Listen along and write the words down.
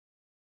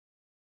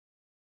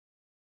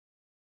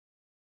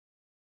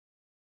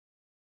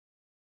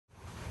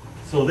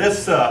So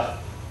this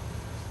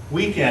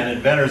weekend,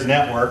 Inventors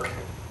Network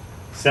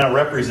sent a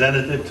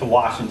representative to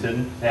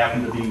Washington,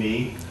 happened to be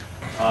me,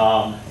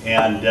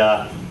 and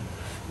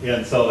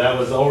so that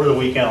was over the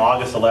weekend,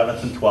 August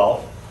 11th and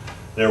 12th.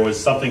 There was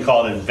something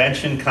called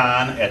Invention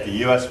Con at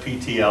the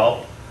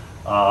USPTO.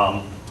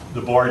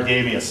 The board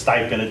gave me a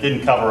stipend. It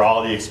didn't cover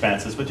all the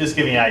expenses, but just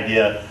give you an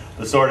idea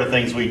the sort of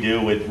things we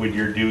do with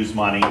your dues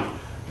money.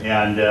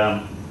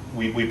 And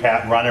we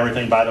run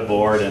everything by the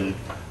board, and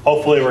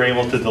hopefully we're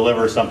able to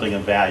deliver something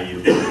of value.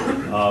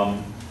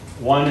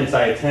 One is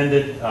I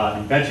attended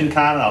Invention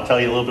Con, and I'll tell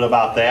you a little bit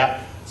about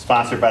that,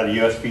 sponsored by the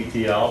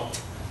USPTO.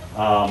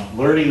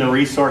 Learning the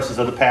resources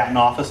of the Patent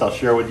Office, I'll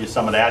share with you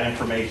some of that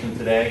information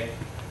today.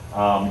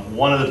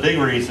 One of the big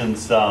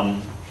reasons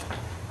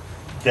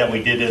that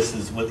we did this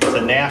is it's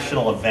a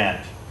national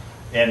event,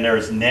 and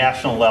there's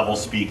national level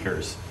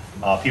speakers.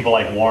 People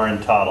like Warren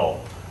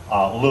Tuttle,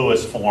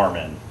 Lewis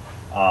Foreman.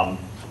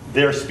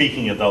 They're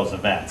speaking at those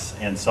events,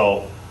 and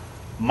so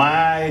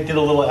I did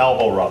a little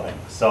elbow rubbing.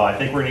 So I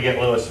think we're going to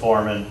get Lewis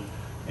Foreman,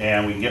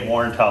 and we can get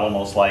Warren Tuttle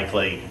most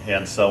likely,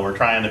 and so we're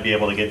trying to be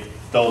able to get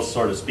those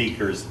sort of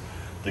speakers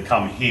to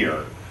come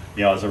here,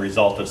 you know, as a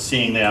result of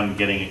seeing them,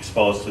 getting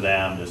exposed to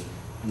them, just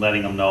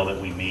letting them know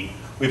that we meet.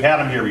 We've had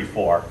them here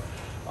before,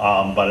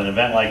 but an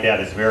event like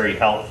that is very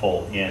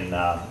helpful in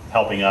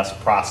helping us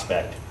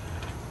prospect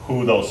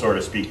who those sort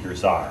of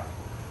speakers are.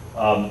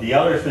 The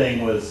other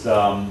thing was,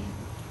 I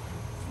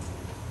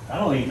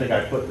don't even think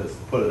I put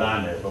it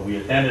on there, but we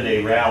attended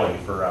a rally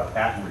for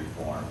patent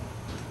reform.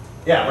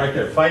 Yeah, right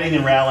there, fighting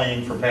and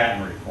rallying for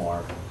patent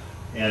reform.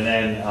 And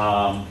then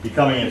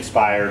becoming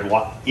inspired.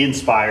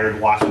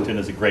 Washington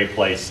is a great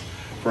place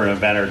for an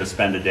inventor to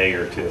spend a day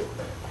or two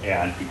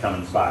and become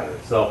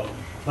inspired. So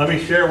let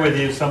me share with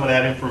you some of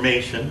that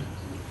information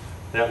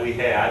that we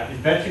had.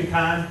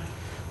 InventionCon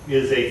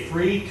is a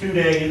free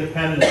 2-day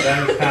independent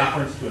inventors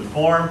conference to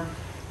inform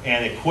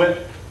and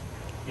equip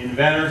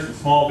inventors and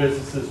small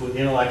businesses with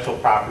intellectual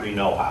property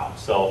know-how.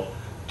 So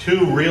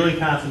 2 really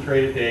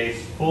concentrated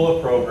days, full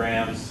of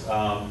programs.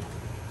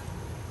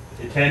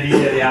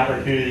 Attendees had the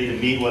opportunity to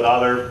meet with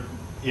other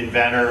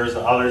inventors,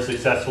 other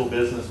successful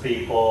business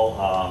people,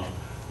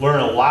 learn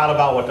a lot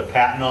about what the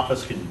Patent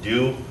Office can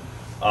do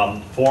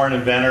for an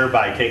inventor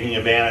by taking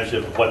advantage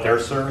of what their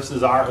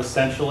services are,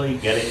 essentially,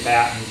 getting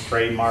patents,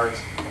 trademarks,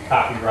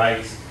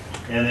 copyrights,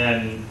 and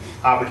then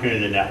opportunity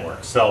to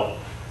network. So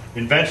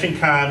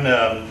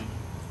InventionCon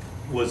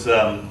was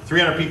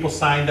 300 people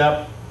signed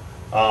up.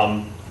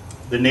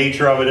 The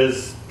nature of it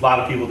is a lot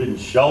of people didn't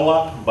show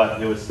up,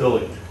 but it was still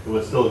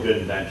a good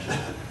invention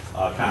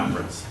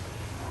conference.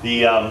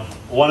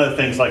 One of the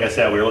things, like I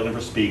said, we were looking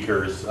for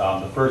speakers.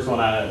 The first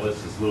one on that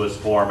list is Lewis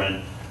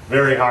Foreman.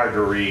 Very hard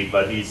to read,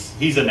 but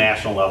he's a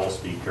national level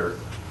speaker.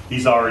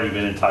 He's already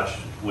been in touch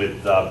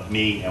with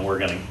me, and we're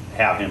going to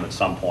have him at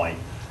some point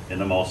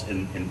in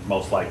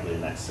most likely the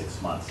next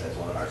 6 months as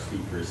one of our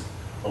speakers,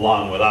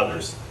 along with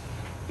others.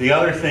 The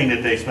other thing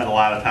that they spent a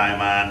lot of time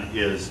on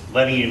is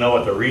letting you know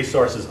what the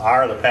resources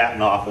are of the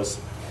Patent Office.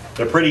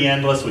 They're pretty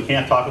endless. We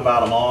can't talk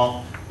about them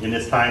all in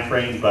this time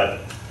frame, but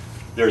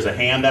there's a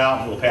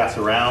handout we'll pass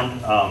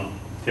around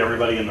to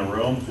everybody in the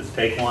room. Just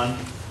take one,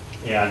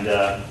 and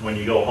when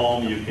you go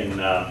home, you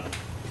can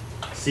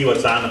see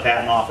what's on the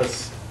Patent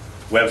Office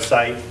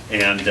website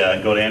and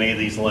go to any of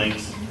these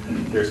links.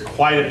 There's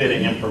quite a bit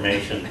of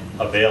information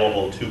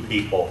available to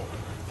people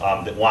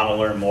that want to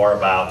learn more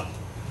about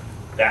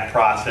that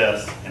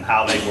process and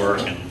how they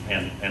work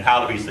and how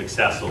to be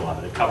successful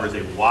of it. It covers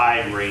a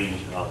wide range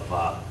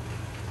of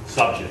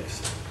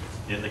subjects.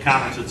 The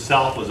conference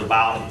itself was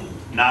about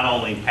not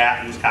only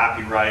patents,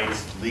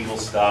 copyrights, legal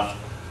stuff,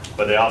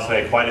 but they also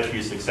had quite a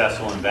few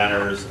successful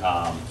inventors,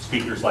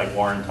 speakers like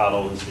Warren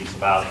Tuttle, who speaks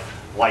about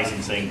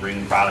licensing,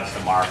 bringing products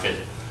to market.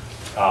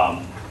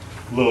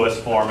 Lewis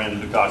Foreman,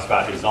 who talks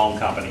about his own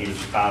company. He was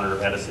the founder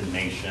of Edison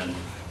Nation.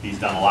 He's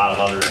done a lot of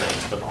other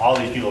things, but all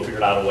these people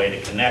figured out a way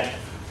to connect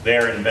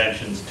their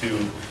inventions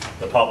to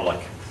the public.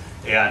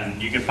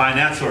 And you can find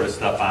that sort of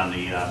stuff on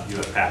the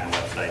US Patent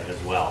website as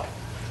well.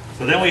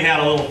 So then we had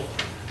a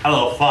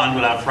little fun,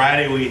 but on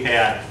Friday we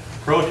had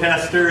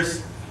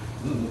protesters,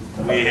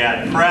 we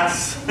had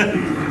press,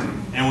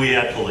 and we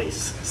had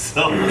police.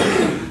 So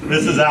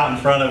this is out in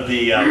front of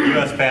the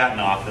US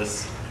Patent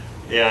Office,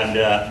 and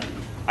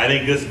I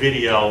think this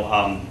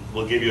video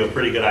will give you a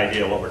pretty good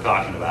idea of what we're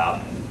talking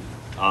about.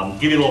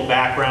 Give you a little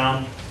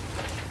background.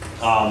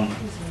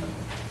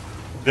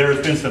 There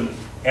has been some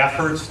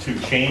efforts to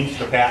change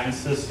the patent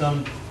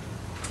system.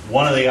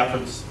 One of the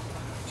efforts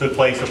took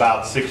place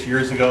about 6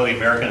 years ago. The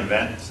American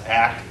Invents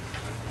Act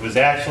was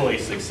actually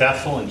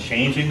successful in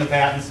changing the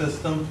patent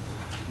system,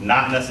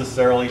 not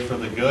necessarily for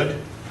the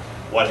good.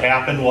 What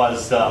happened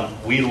was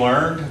we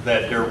learned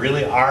that there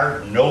really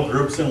are no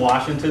groups in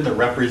Washington that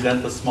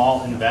represent the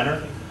small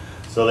inventor.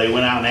 So they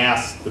went out and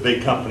asked the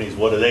big companies,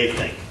 what do they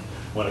think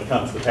when it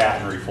comes to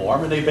patent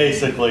reform? And they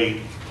basically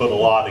put a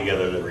law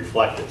together that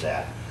reflected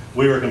that.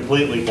 We were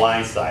completely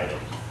blindsided.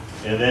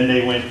 And then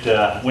they went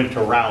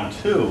to round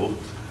 2,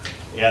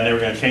 and they were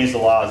going to change the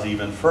laws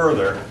even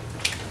further.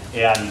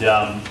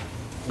 And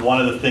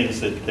one of the things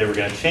that they were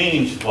going to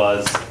change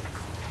was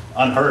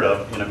unheard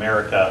of in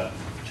America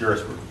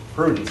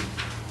jurisprudence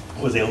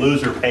was a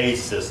loser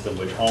pays system,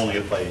 which only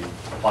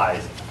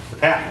applies to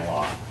patent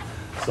law.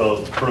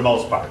 So for the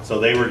most part, so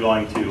they were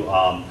going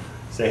to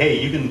say,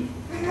 hey, you can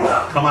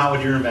come out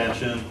with your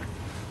invention,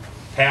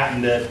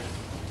 patent it,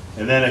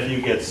 and then if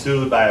you get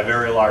sued by a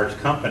very large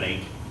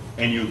company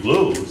and you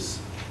lose,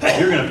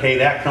 you're going to pay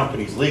that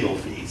company's legal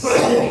fees.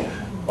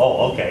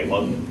 Oh, okay,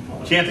 well,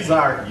 chances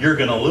are you're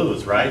going to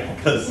lose, right?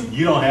 Because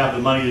you don't have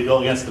the money to go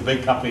against the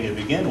big company to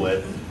begin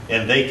with,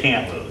 and they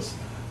can't lose.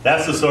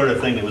 That's the sort of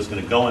thing that was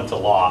going to go into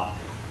law.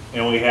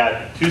 And we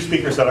had two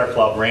speakers at our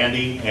club,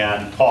 Randy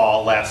and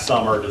Paul, last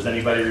summer. Does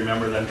anybody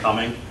remember them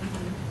coming?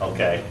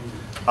 Okay.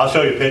 I'll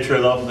show you a picture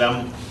of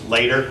them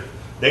later.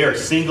 They are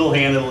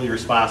single-handedly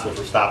responsible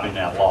for stopping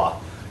that law.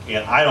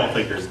 And I don't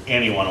think there's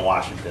anyone in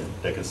Washington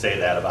that can say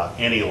that about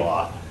any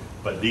law,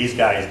 but these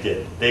guys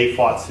did. They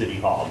fought City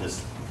Hall,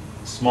 just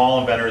small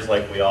inventors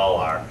like we all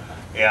are.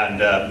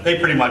 And they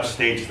pretty much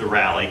staged the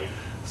rally.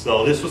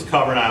 So this was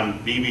covered on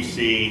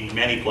BBC,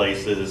 many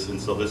places,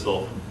 and so this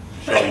will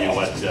show you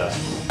what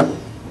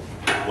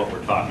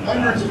we're talking about.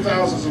 Hundreds of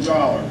thousands of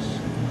dollars.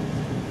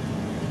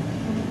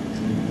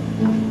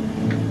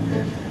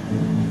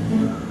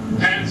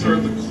 Patents are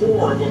at the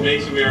core of what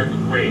makes America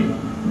great.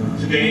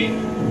 Today,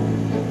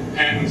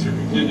 patents are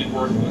completely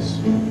worthless.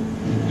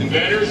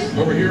 Inventors,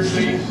 over here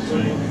please.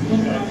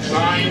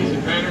 Signs,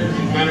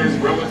 inventors,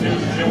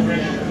 relatives, children.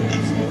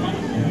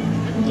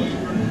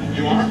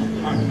 You are?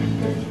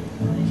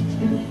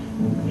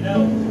 You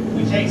know,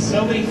 we take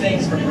so many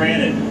things for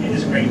granted in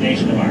this great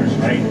nation of ours,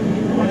 right?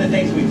 One of the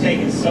things we've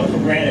taken so for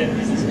granted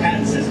is this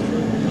patent system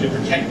to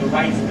protect the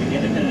rights of the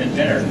independent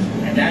inventor.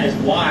 And that is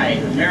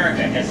why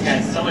America has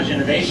had so much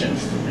innovation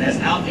and has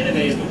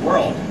out-innovated the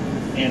world.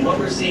 And what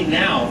we're seeing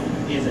now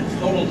is a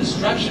total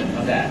destruction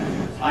of that.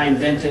 I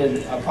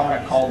invented a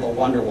product called the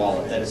Wonder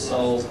Wallet that is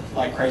sold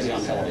like crazy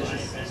on television.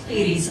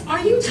 Ladies, are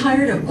you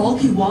tired of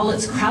bulky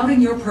wallets crowding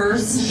your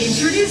purse?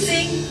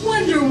 Introducing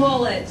Wonder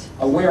Wallet.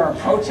 We are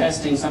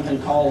protesting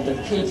something called the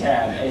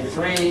PTAB, a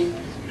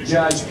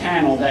three-judge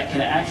panel that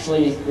can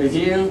actually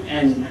review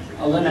and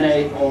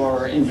eliminate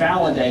or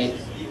invalidate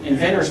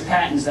inventors'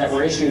 patents that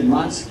were issued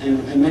months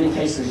and in many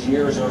cases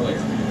years earlier.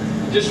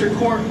 The District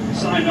Court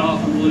signed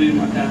off on validity of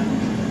my patent.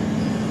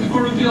 The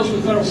Court of Appeals for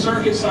the Federal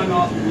Circuit signed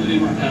off on validity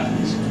of my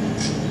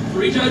patents.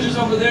 Three judges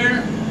over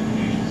there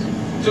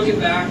took it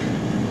back,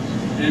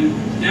 and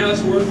now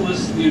it's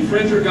worthless. The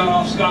infringer got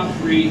off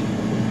scot-free,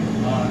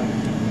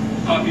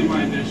 copied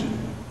my invention.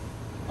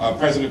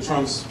 President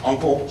Trump's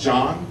uncle,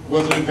 John,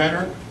 was an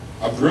inventor,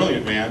 a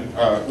brilliant man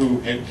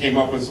who came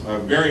up with a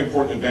very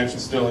important invention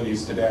still in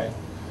use today.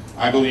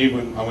 I believe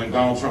when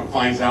Donald Trump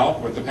finds out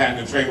what the Patent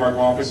and Trademark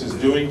Office is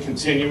doing,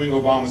 continuing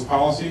Obama's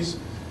policies,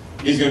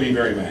 he's going to be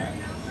very mad.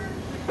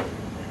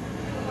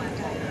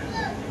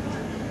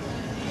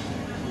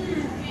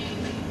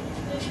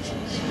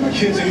 My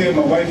kids are here,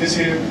 my wife is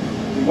here.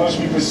 They watch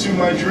me pursue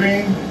my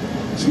dream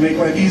to make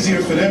life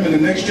easier for them and the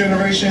next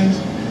generations,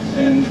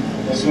 and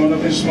that's going up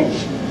in smoke.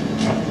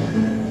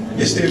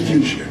 It's their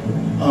future.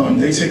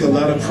 They take a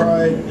lot of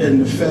pride in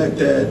the fact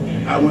that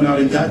I went out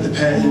and got the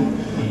patent.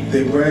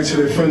 They brag to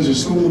their friends in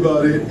school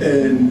about it,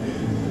 and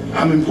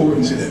I'm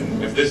important to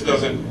them. If this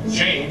doesn't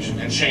change,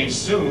 and change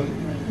soon,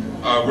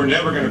 we're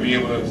never going to be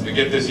able to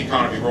get this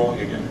economy rolling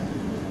again.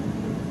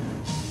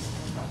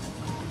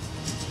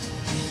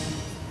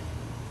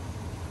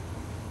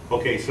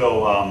 Okay,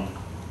 so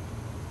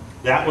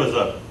that was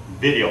a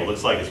video.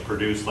 Looks like it's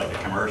produced like a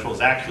commercial.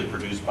 It's actually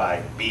produced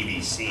by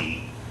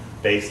BBC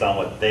based on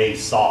what they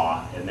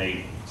saw, and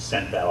they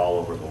sent that all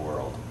over the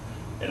world.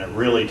 And it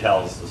really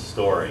tells the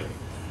story.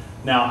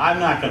 Now, I'm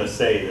not going to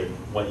say that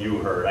what you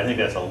heard. I think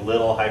that's a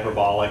little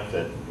hyperbolic,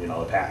 that, you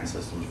know, the patent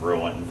system's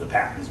ruined, the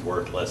patent's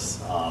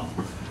worthless.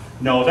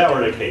 No, if that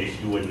were the case,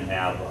 you wouldn't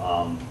have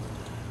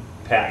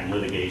patent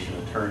litigation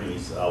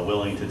attorneys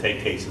willing to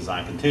take cases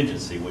on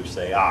contingency, which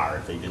they are,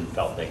 if they didn't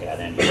felt they had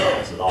any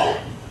rights at all.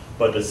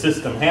 But the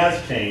system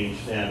has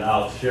changed, and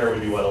I'll share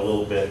with you a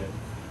little bit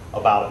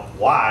about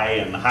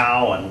why and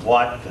how and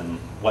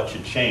what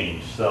should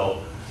change.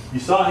 So you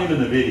saw him in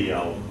the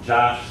video,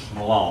 Josh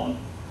Malone.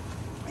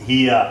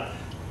 He has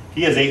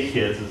 8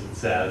 kids, as it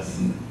says.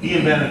 He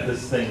invented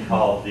this thing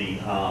called the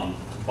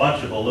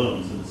bunch of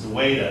balloons, and it's a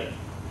way to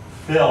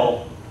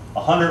fill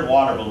 100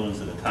 water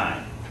balloons at a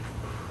time.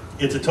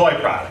 It's a toy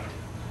product,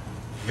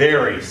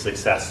 very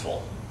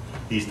successful.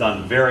 He's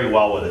done very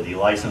well with it. He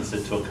licensed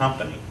it to a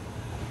company.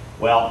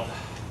 Well,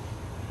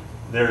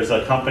 there's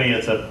a company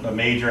that's a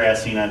major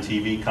as seen on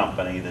TV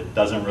company that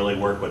doesn't really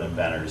work with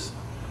inventors.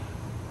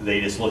 They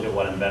just look at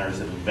what inventors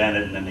have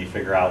invented, and then they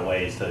figure out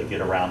ways to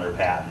get around their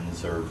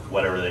patents or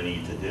whatever they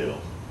need to do.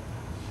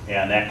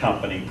 And that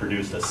company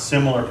produced a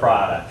similar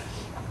product,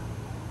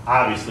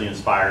 obviously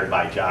inspired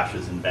by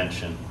Josh's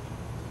invention.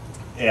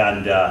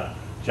 And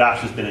Josh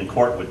has been in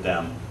court with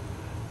them,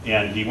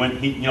 and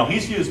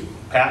he's used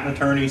patent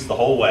attorneys the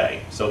whole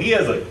way, so he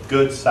has a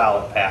good,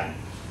 solid patent.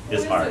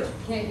 is hard.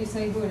 Can't you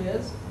say who it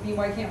is? I mean,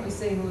 why can't we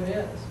say who it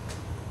is?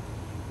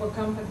 What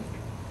company?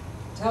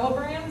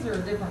 Telebrands or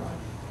a different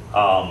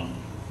one?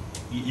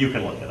 You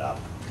can look it up.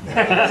 Okay,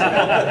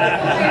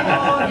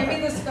 well, give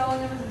me the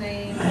spelling of his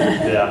name.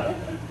 Yeah,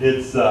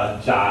 it's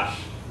Josh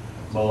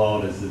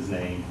Malone is his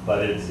name,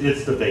 but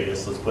it's the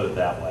biggest, let's put it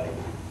that way,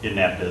 in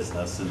that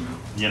business. And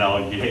you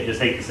know, you just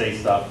hate to say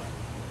stuff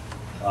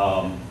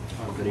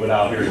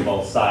without hearing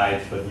both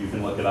sides, but you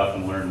can look it up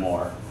and learn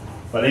more.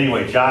 But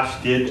anyway,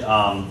 Josh did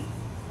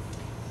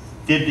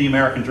the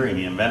American dream.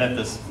 He invented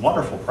this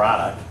wonderful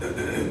product,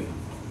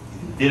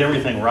 did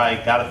everything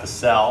right, got it to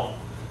sell,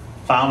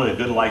 founded a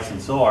good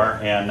licensor,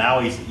 and now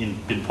he's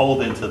been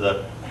pulled into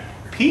the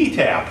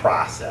PTAB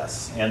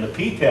process. And the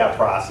PTAB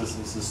process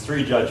is this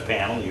 3-judge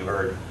panel you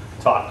heard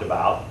talked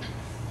about.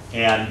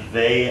 And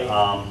they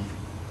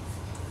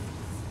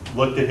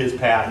looked at his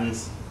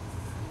patents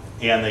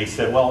and they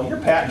said, well, your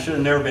patent should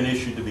have never been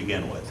issued to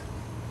begin with.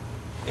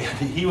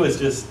 And he was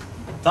just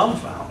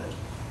dumbfounded.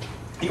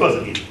 He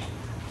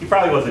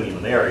probably wasn't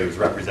even there. He was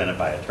represented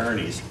by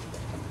attorneys.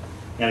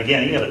 And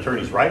again, he had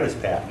attorneys write his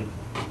patent.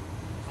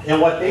 And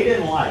what they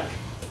didn't like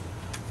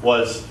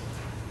was,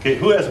 okay,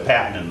 who has a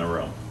patent in the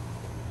room?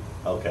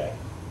 Okay,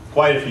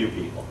 quite a few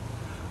people.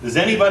 Does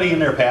anybody in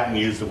their patent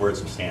use the word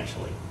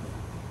substantially?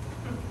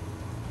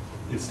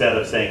 Instead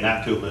of saying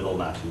not too little,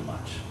 not too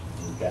much.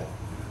 Okay,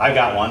 I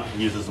got one that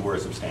uses the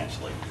word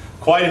substantially.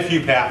 Quite a few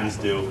patents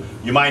do.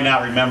 You might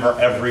not remember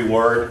every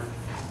word.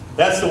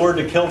 That's the word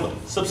that killed him,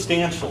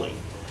 substantially.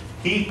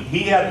 He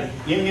had,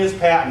 in his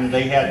patent,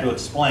 they had to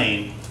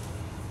explain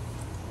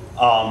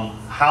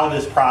how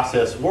this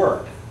process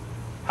worked.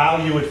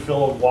 How you would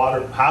fill a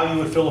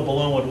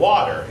balloon with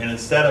water. And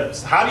instead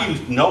of, how do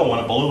you know when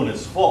a balloon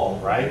is full,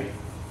 right?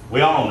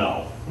 We all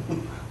know.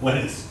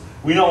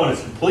 We know when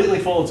it's completely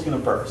full, it's going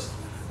to burst.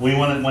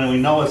 When we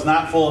know it's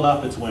not full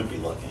enough, it's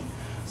wimpy looking.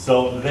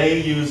 So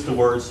they use the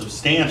word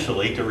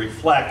substantially to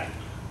reflect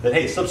that,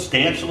 hey,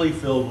 substantially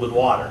filled with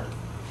water.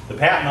 The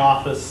patent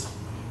office,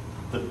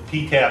 the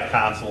PTAB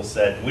counsel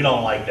said, we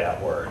don't like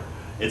that word.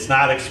 It's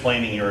not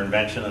explaining your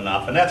invention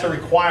enough, and that's a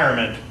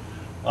requirement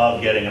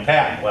of getting a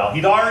patent. Well,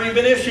 he'd already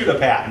been issued a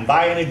patent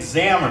by an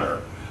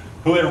examiner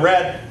who had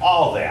read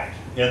all that.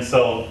 And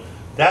so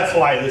that's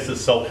why this is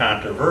so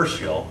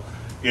controversial,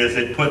 is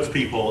it puts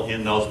people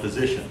in those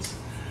positions.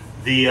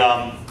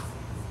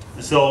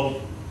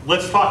 So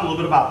let's talk a little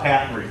bit about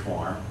patent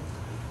reform.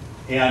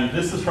 And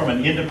this is from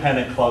an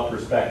independent club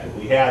perspective.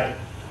 We had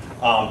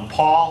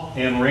Paul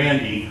and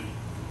Randy.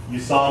 You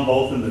saw them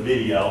both in the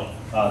video.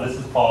 This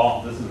is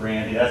Paul, this is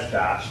Randy, that's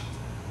Josh.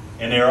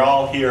 And they're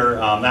all here,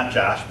 not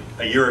Josh,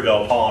 but a year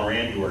ago, Paul and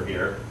Randy were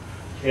here.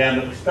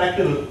 And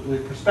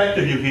the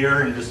perspective you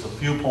hear in just a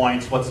few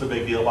points, what's the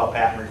big deal about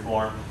patent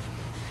reform?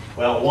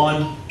 Well,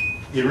 one,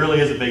 it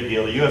really is a big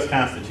deal. The U.S.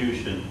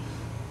 Constitution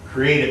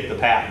created the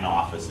patent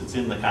office. It's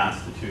in the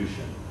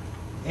Constitution.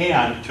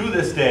 And to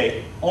this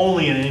day,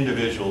 only an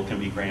individual can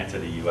be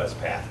granted a U.S.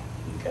 patent.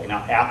 Okay? Now,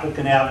 Apple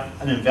can have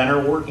an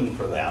inventor working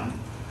for them,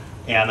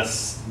 and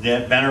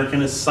the inventor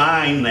can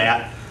assign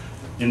that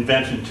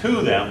invention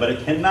to them, but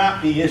it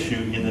cannot be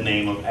issued in the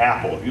name of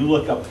Apple. If you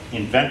look up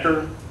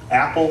inventor,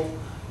 Apple,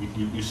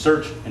 you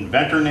search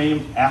inventor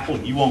name, Apple,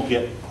 you won't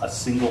get a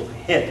single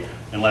hit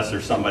unless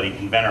there's somebody,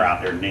 inventor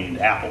out there named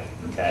Apple,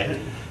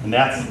 okay? And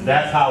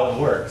that's how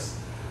it works.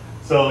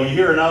 So you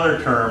hear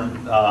another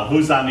term,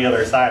 who's on the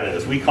other side of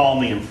this? We call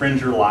them the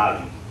infringer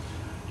lobby.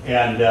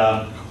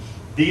 And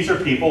these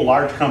are people,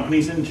 large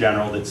companies in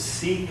general, that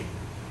seek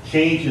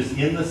changes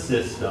in the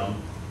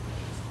system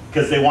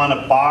because they want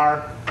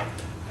to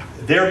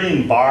they're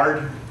being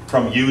barred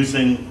from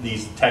using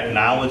these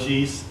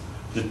technologies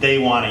that they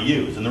want to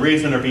use. And the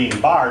reason they're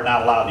being barred,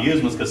 not allowed to use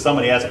them, is because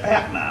somebody has a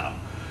patent on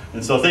them.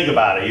 And so think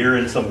about it, you're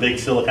in some big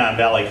Silicon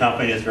Valley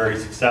company that's very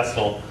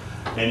successful,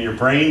 and you're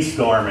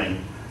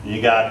brainstorming.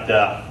 You got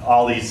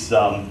all these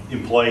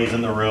employees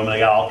in the room, and they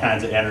got all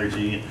kinds of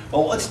energy.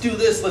 Well, let's do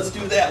this, let's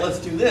do that, let's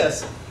do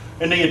this.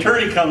 And the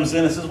attorney comes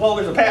in and says, well,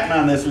 there's a patent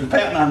on this, there's a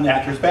patent on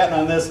that, there's a patent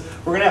on this.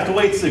 We're going to have to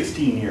wait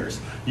 16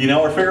 years, you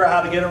know, or figure out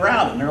how to get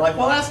around it. And they're like,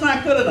 well, that's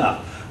not good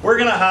enough. We're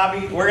going to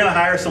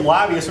hire some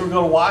lobbyists who are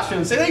going to go to Washington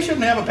and say they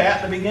shouldn't have a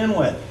patent to begin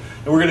with.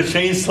 And we're going to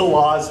change the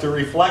laws to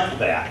reflect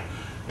that.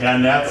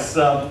 And that's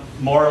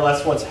more or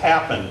less what's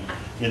happened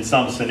in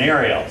some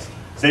scenarios.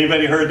 Has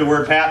anybody heard the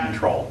word patent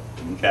troll?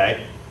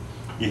 Okay,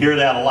 you hear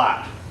that a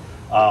lot.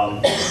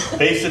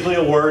 Basically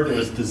a word that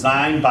was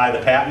designed by the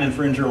patent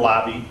infringer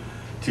lobby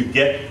to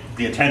get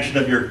the attention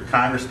of your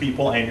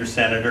congresspeople and your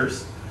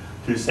senators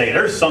to say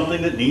there's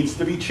something that needs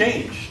to be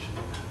changed.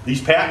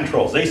 These patent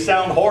trolls, they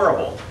sound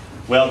horrible.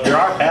 Well, there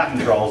are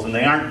patent trolls, and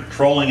they aren't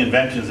trolling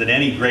inventions at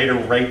any greater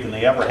rate than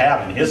they ever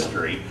have in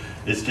history.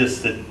 It's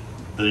just that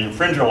the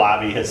infringer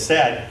lobby has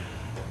said,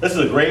 this is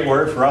a great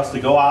word for us to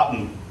go out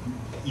and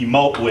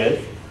emote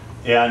with,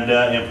 and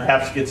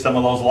perhaps get some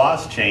of those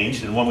laws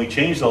changed. And when we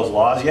change those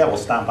laws, yeah, we'll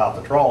stomp out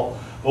the troll,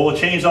 but we'll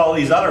change all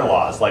these other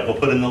laws, like we'll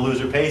put in the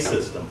loser pay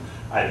system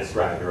I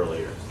described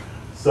earlier.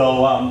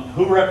 So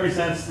who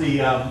represents the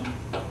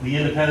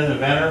independent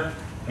inventor?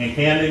 And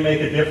can they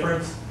make a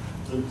difference?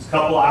 There's a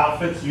couple of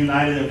outfits,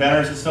 United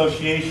Inventors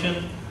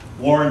Association.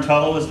 Warren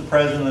Tuttle is the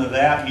president of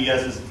that. He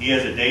has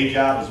a day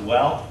job as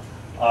well.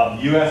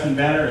 U.S.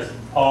 Inventor is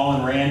Paul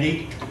and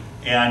Randy,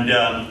 and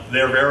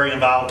they're very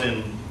involved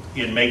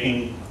in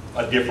making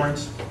a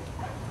difference.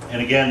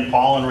 And again,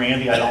 Paul and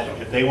Randy,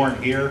 if they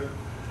weren't here,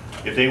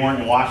 if they weren't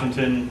in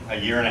Washington a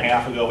year and a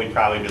half ago, we'd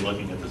probably be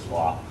looking at this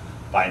law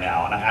by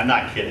now. And I'm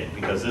not kidding,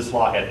 because this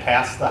law had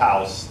passed the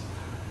House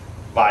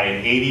by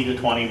an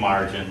 80-20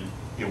 margin.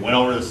 It went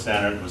over to the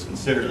Senate. It was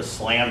considered a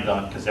slam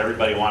dunk because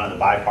everybody wanted the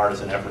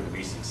bipartisan effort to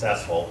be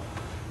successful.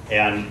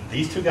 And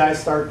these two guys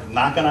start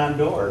knocking on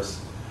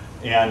doors.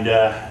 And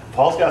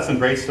Paul's got some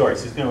great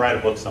stories. He's going to write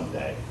a book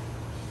someday.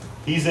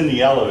 He's in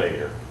the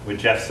elevator with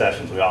Jeff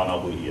Sessions. We all know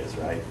who he is,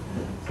 right?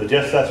 So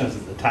Jeff Sessions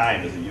at the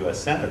time is a U.S.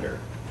 Senator.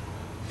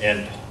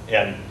 And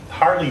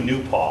hardly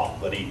knew Paul,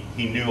 but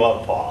he knew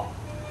of Paul.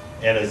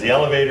 And as the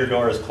elevator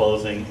door is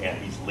closing and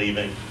he's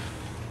leaving,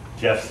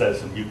 Jeff says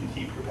to him, "You can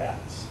keep your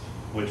patents,"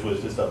 which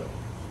was just a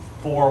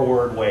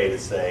 4-word way to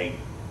say,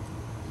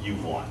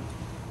 "You've won."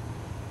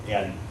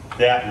 And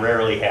that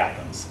rarely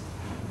happens.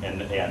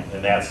 And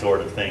that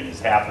sort of thing has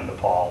happened to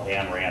Paul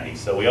and Randy.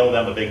 So we owe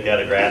them a big debt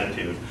of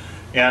gratitude.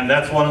 And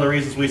that's one of the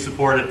reasons we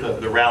supported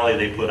the rally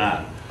they put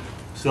on.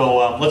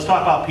 So let's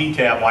talk about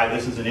PTAB, why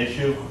this is an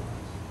issue.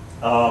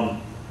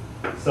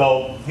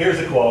 So here's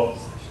a quote.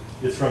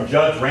 It's from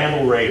Judge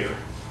Randall Rader.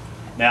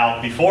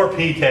 Now, before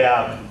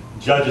PTAB,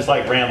 judges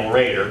like Randall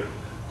Rader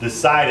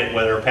decided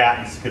whether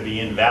patents could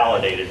be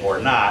invalidated or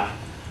not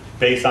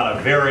based on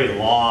a very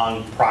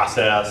long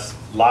process.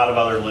 A lot of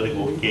other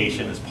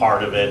litigation is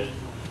part of it.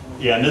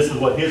 Yeah, and this is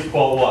what his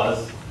quote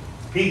was.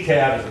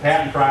 PTAB is a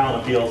Patent Trial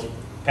and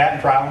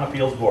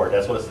Appeals Board.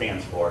 That's what it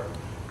stands for.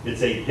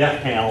 It's a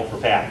death panel for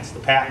patents. The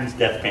patents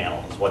death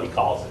panel is what he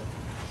calls it.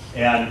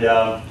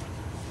 And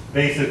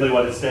basically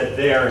what it said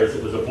there is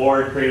it was a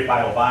board created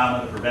by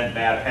Obama to prevent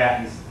bad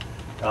patents,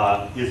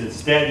 is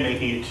instead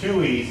making it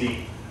too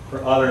easy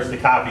for others to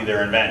copy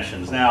their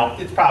inventions. Now,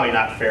 it's probably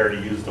not fair to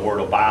use the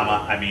word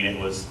Obama. I mean, it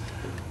was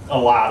a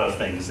lot of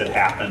things that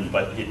happened,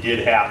 but it did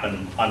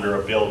happen under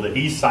a bill that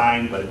he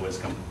signed, but it was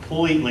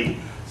completely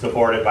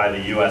supported by the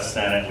U.S.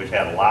 Senate, which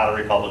had a lot of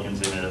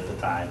Republicans in it at the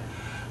time.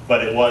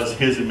 But it was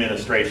his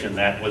administration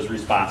that was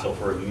responsible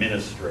for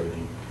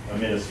administrating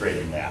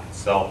that.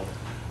 So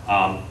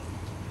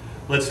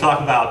let's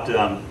talk about,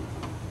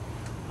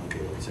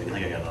 okay, let me see, I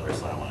think I got another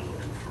slide I want to go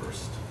through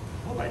first.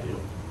 What did I do?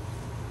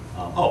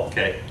 Oh,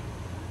 okay.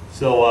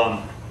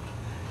 So,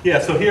 yeah,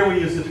 so here we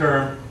use the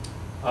term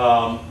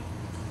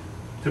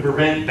to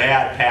prevent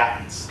bad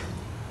patents.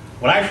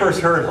 When I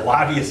first heard a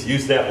lobbyist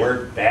use that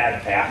word,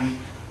 bad patent,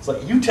 it's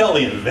like, you tell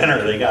the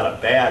inventor they got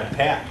a bad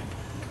patent.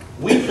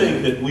 We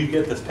think that we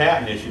get this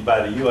patent issued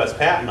by the U.S.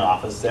 Patent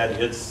Office,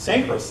 that it's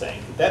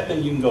sacrosanct. That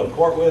thing you can go to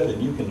court with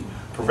and you can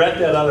prevent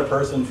that other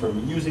person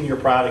from using your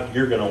product,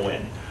 you're going to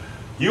win.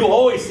 You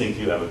always think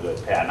you have a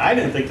good patent. I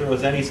didn't think there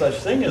was any such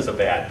thing as a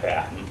bad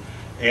patent.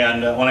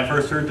 And when I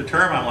first heard the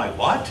term, I'm like,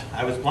 what?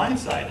 I was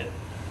blindsided.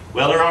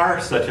 Well, there are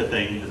such a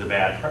thing as a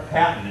bad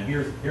patent, and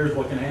here's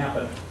what can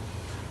happen.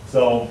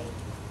 So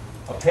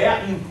a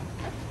patent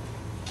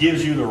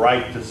gives you the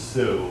right to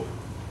sue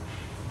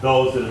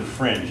those that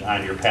infringe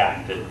on your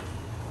patented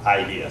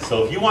idea.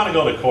 So if you want to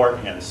go to court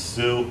and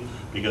sue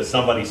because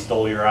somebody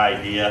stole your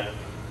idea,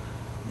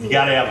 you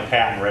got to have a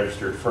patent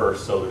registered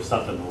first so there's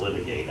something to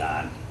litigate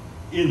on.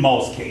 In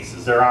most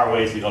cases, there are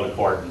ways to go to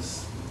court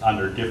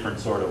under different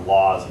sort of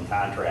laws and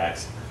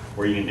contracts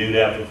where you can do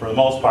that, but for the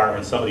most part,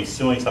 when somebody's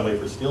suing somebody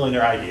for stealing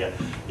their idea,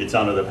 it's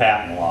under the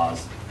patent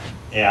laws.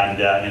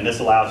 And this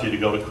allows you to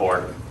go to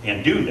court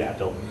and do that.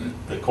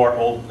 The court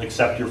will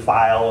accept your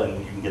file and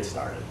you can get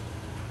started.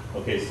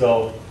 Okay,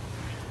 so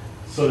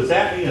does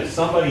that mean if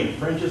somebody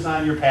infringes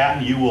on your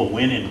patent, you will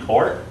win in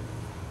court?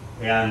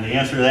 And the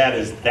answer to that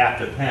is that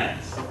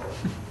depends.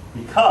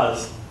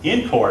 Because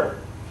in court,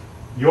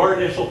 your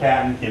initial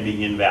patent can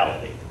be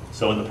invalidated.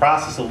 So in the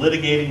process of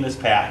litigating this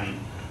patent,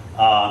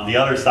 the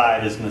other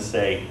side is going to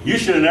say, you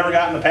should have never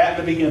gotten the patent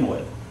to begin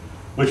with,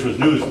 which was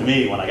news to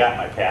me when I got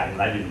my patent.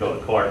 I didn't go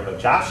to court, but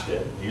Josh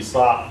did. You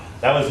saw,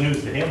 that was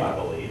news to him, I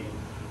believe.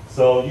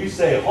 So you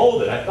say,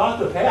 hold it, I thought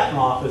the patent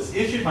office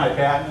issued my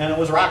patent and it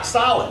was rock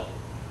solid.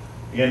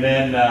 And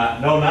then,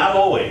 no, not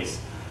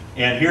always.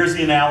 And here's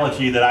the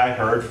analogy that I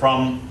heard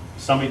from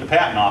somebody at the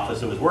patent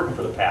office that was working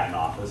for the patent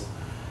office,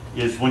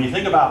 is when you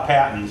think about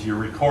patents, you're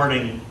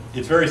recording,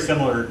 it's very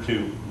similar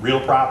to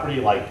real property,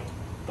 like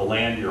the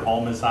land your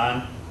home is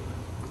on.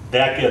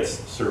 That gets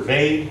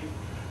surveyed,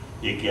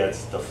 it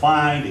gets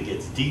defined, it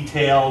gets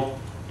detailed,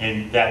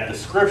 and that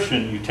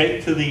description you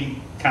take to the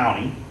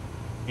county,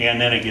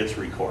 and then it gets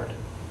recorded.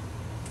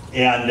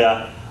 And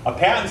a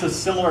patent's a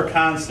similar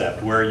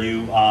concept where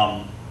you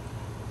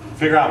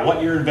figure out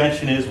what your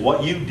invention is,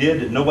 what you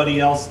did that nobody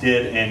else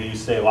did, and you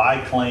say, well,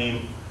 I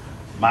claim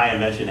my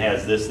invention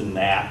has this and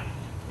that.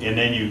 And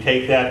then you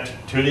take that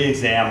to the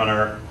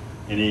examiner,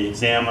 and the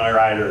examiner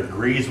either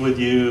agrees with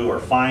you or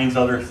finds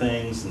other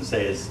things and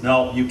says,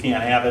 no, you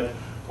can't have it,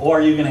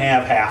 or you can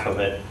have half of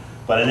it.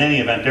 But in any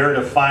event, they're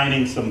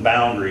defining some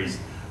boundaries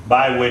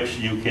by which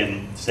you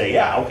can say,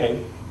 yeah,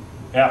 okay,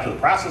 after the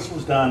process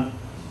was done,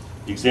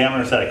 the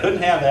examiner said I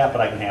couldn't have that,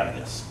 but I can have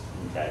this,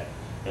 okay?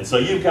 And so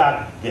you've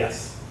got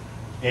this.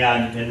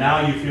 And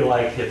now you feel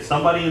like if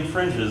somebody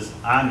infringes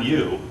on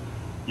you,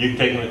 you can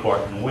take them to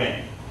court and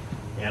win.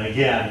 And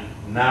again,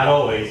 not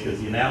always, because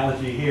the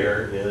analogy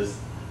here is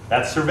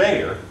that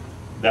surveyor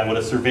that would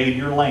have surveyed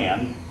your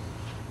land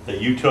that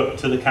you took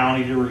to the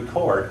county to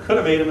record could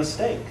have made a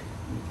mistake,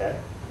 okay?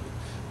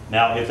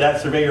 Now, if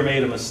that surveyor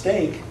made a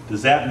mistake,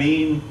 does that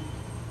mean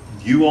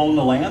you own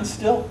the land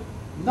still?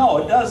 No,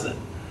 it doesn't.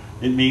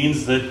 It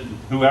means that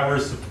whoever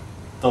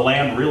the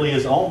land really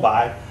is owned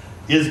by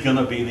is going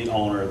to be the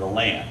owner of the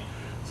land.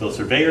 So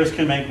surveyors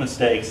can make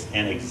mistakes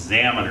and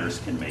examiners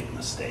can make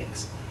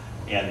mistakes.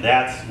 And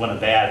that's when a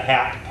bad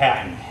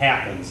patent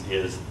happens,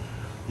 is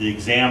the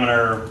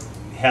examiner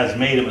has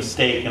made a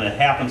mistake, and it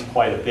happens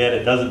quite a bit.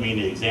 It doesn't mean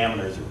the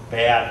examiners are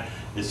bad.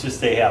 It's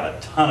just they have a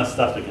ton of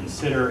stuff to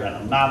consider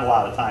and not a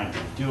lot of time to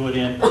do it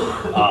in.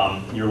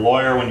 Your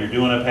lawyer, when you're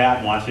doing a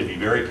patent, wants you to be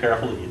very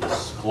careful that you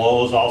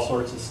disclose all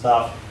sorts of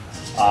stuff.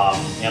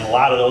 And a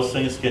lot of those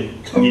things can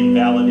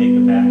invalidate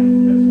the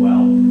patent as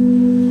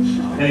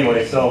well.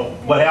 Anyway, so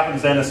what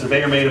happens then, a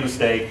surveyor made a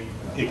mistake,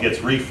 it gets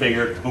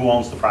refigured, who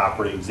owns the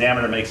property,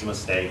 examiner makes a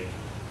mistake,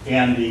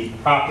 and the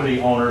property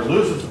owner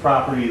loses the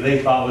property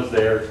they thought was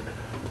theirs,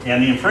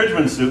 and the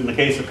infringement suit, in the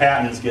case of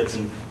patents, gets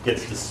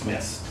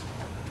dismissed.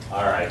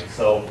 All right,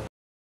 so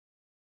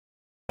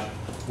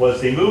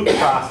was they moved the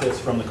process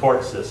from the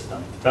court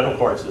system, the federal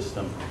court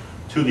system,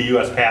 to the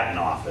U.S. Patent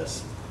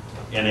Office.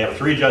 And they have a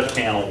 3-judge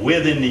panel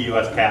within the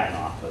U.S. Patent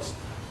Office.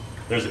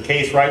 There's a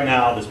case right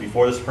now that's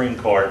before the Supreme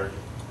Court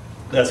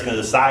that's going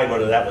to decide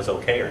whether that was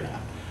okay or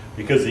not.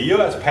 Because the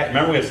U.S. Patent,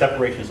 remember, we have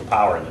separations of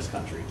power in this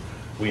country.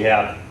 We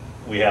have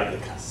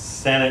the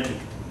Senate,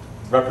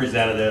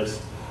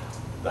 Representatives,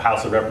 the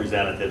House of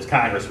Representatives,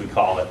 Congress we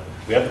call it.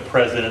 We have the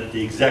President,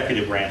 the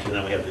executive branch, and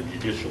then we have the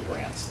judicial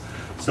branch.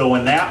 So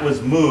when that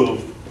was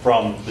moved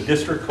from the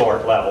district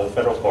court level,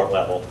 federal court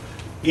level,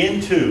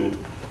 into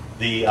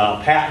the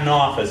Patent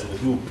Office,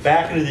 was moved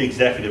back into the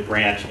executive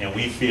branch, and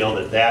we feel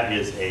that that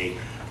is a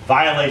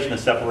violation of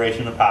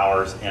separation of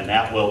powers, and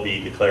that will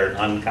be declared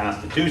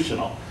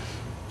unconstitutional.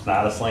 It's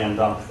not a slam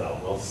dunk, though.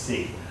 We'll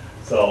see.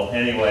 So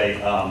anyway,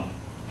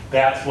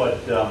 that's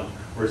what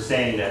we're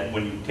saying, that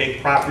when you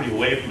take property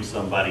away from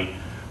somebody,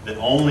 that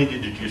only the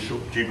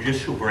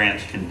judicial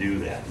branch can do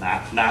that,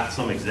 not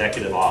some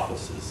executive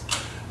offices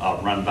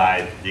run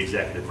by the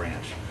executive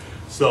branch.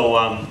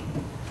 So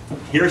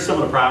here's some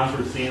of the problems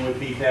we're seeing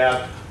with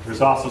PTAB. There's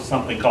also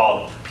something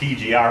called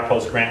PGR,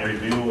 post-grant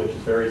review, which is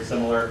very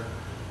similar.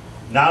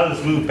 Now that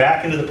it's moved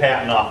back into the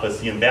Patent Office,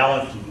 the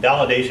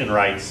invalidation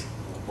rates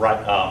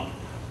are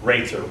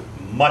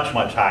much,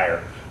 much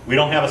higher. We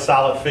don't have a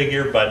solid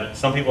figure, but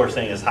some people are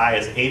saying as high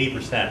as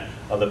 80%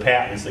 of the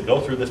patents that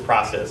go through this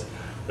process,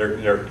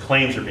 their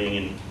claims are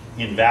being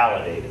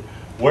invalidated.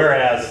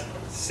 Whereas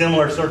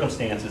similar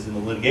circumstances in the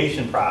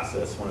litigation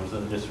process, when it was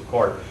in the district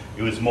court,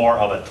 it was more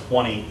of a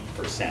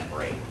 20%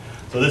 rate.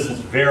 So this is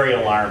very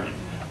alarming.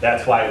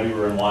 That's why we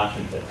were in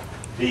Washington.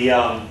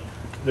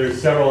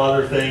 There's several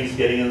other things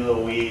getting into the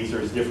weeds.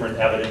 There's different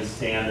evidence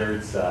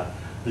standards.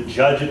 The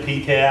judge at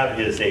PTAB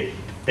is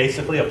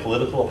basically a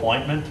political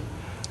appointment.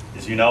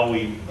 As you know,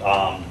 we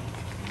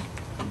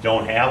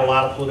don't have a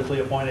lot of politically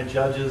appointed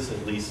judges.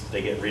 At least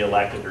they get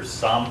reelected, or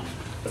some.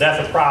 But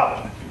that's a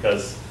problem,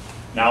 because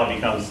now it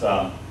becomes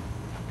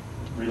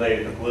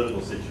related to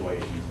political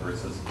situations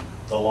versus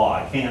the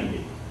law. It can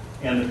be.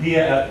 And the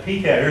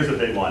PTAB, here's a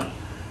big one.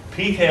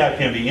 PTAB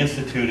can be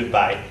instituted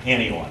by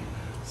anyone.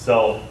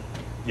 So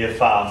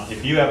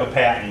if you have a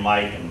patent,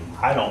 Mike, and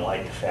I don't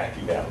like the fact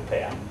you have a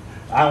patent,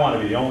 I want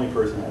to be the only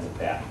person who has a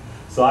patent.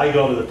 So I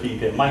go to the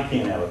PTAB. Mike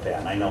can't have a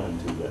patent. I know him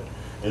too good.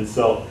 And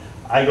so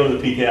I go to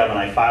the PTAB and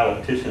I file a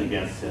petition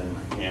against him.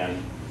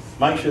 And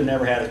Mike should have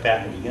never had his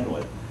patent to begin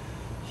with.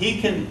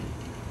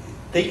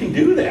 They can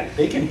do that.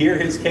 They can hear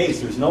his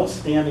case. There's no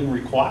standing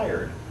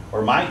required.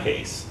 Or my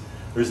case.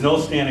 There's no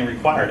standing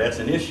required. That's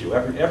an issue.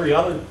 Every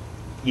other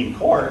in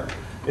court,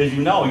 as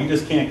you know, you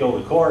just can't go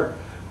to court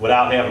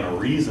without having a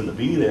reason to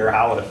be there,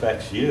 how it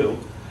affects you.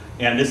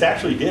 And this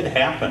actually did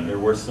happen. There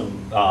were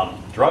some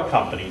drug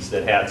companies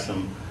that had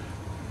some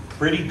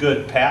pretty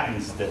good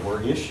patents that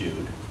were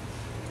issued.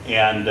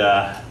 And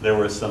there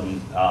were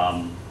some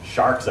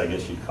sharks, I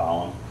guess you'd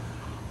call them,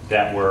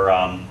 that were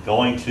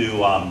going through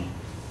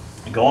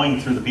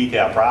the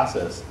PTAB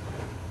process,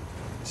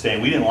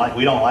 saying we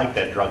don't like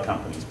that drug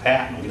company's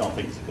patent. We don't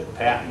think it's a good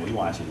patent. We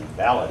want you to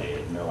invalidate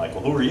it. And they're like,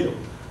 well, who are you?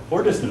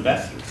 We're just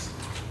investors.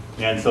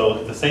 And so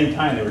at the same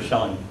time, they were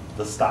selling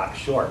the stock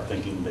short,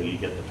 thinking that you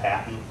get the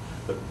patent.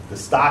 The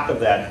stock of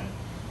that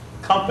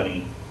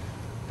company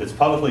that's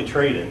publicly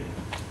traded,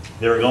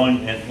 they were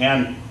going,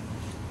 and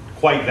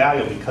quite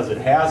valuable because it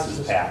has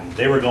this patent.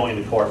 They were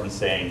going to court and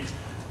saying,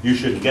 you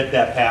shouldn't get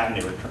that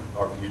patent,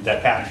 or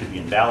that patent should be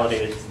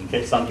invalidated.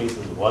 In some cases,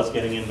 it was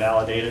getting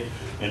invalidated,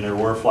 and there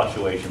were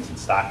fluctuations in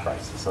stock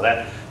prices. So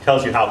that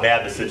tells you how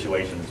bad the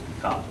situation has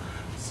become.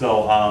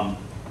 So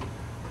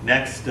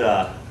next,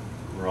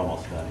 we're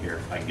almost done here,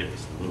 if I can get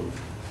this to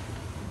move.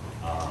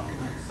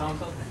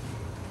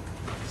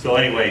 So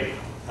anyway,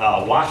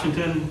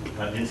 Washington,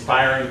 an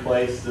inspiring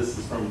place. This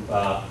is from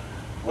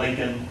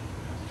Lincoln.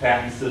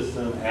 Patent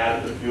system,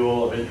 added the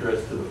fuel of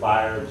interest to the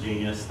fire,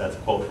 genius. That's a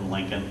quote from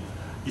Lincoln.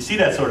 You see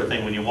that sort of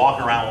thing when you walk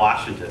around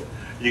Washington.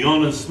 You go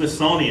into the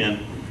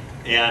Smithsonian,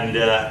 and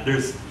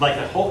there's like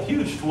a whole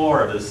huge floor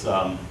of this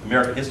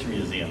American History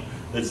Museum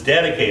that's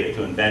dedicated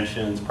to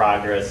inventions,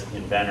 progress,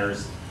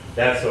 inventors,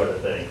 that sort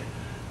of thing.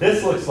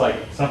 This looks like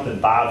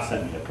something Bob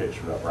sent me a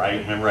picture of, right?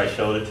 Remember I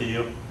showed it to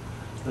you?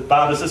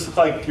 Bob, does this look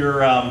like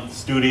your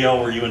studio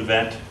where you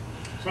invent?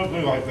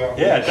 Something like that.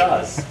 Yeah, it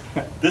does.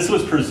 This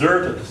was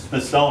preserved at the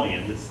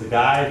Smithsonian. It's the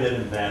guy that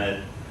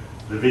invented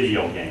the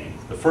video game,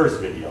 the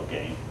first video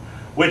game.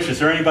 Which, is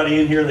there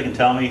anybody in here that can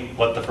tell me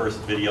what the first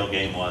video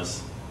game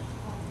was?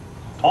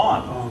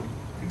 Pong.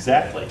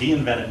 Exactly. He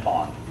invented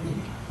Pong.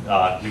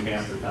 New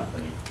Hampshire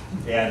company.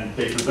 And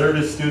they preserved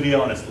his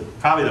studio, and it's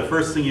probably the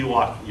first thing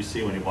you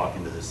see when you walk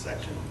into this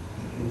section.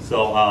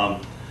 So, a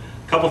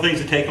couple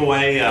things to take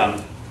away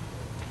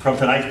from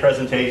tonight's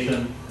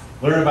presentation.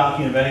 Learn about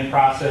the inventing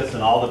process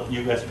and all that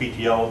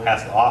USPTO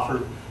has to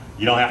offer.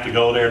 You don't have to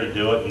go there to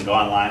do it. You can go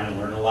online and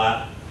learn a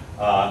lot.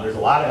 There's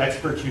a lot of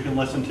experts you can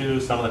listen to.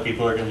 Some of the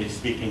people are going to be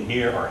speaking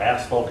here or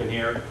have spoken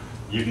here.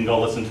 You can go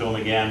listen to them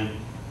again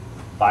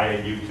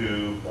via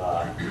YouTube.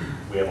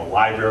 We have a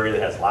library that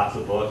has lots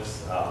of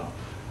books.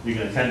 You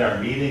can attend our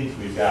meetings.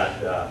 We've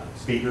got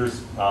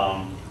speakers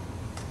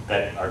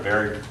that are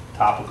very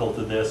topical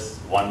to this.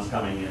 One's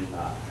coming in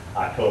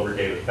October,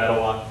 David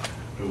Fedowa,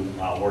 who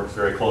works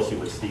very closely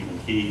with Stephen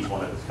Key. He's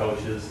one of his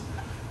coaches.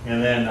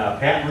 And then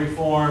patent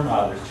reform,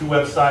 there's two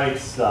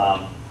websites.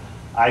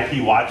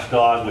 IP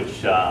Watchdog,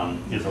 which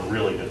is a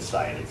really good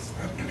site. It's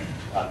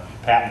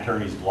patent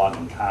attorneys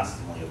blogging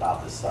constantly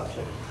about this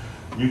subject.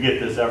 You get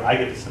this, I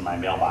get this in my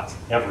mailbox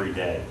every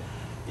day.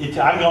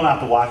 I'm going out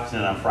to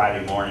Washington on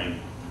Friday morning.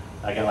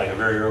 I get like a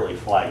very early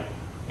flight.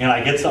 And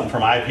I get something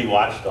from IP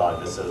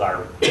Watchdog that says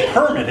our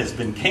permit has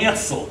been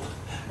canceled.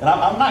 And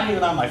I'm not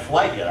even on my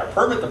flight yet. Our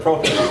permit to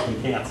protest has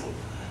been canceled.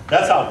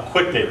 That's how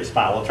quick they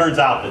respond. Well, it turns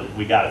out that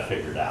we got it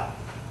figured out.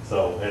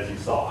 So, as you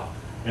saw.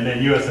 And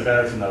then US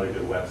Inventors is another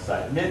good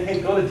website. And then, hey,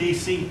 go to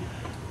DC.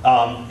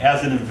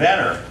 As an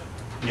inventor,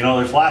 you know,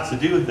 there's lots to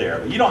do there.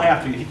 But you don't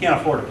have to, if you can't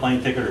afford a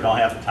plane ticket or don't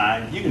have the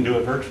time, you can do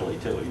it virtually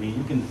too. I mean,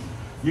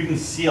 you can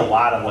see a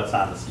lot of what's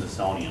on the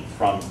Smithsonian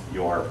from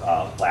your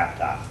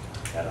laptop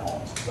at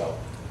home. So,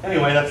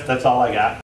 anyway, that's all I got.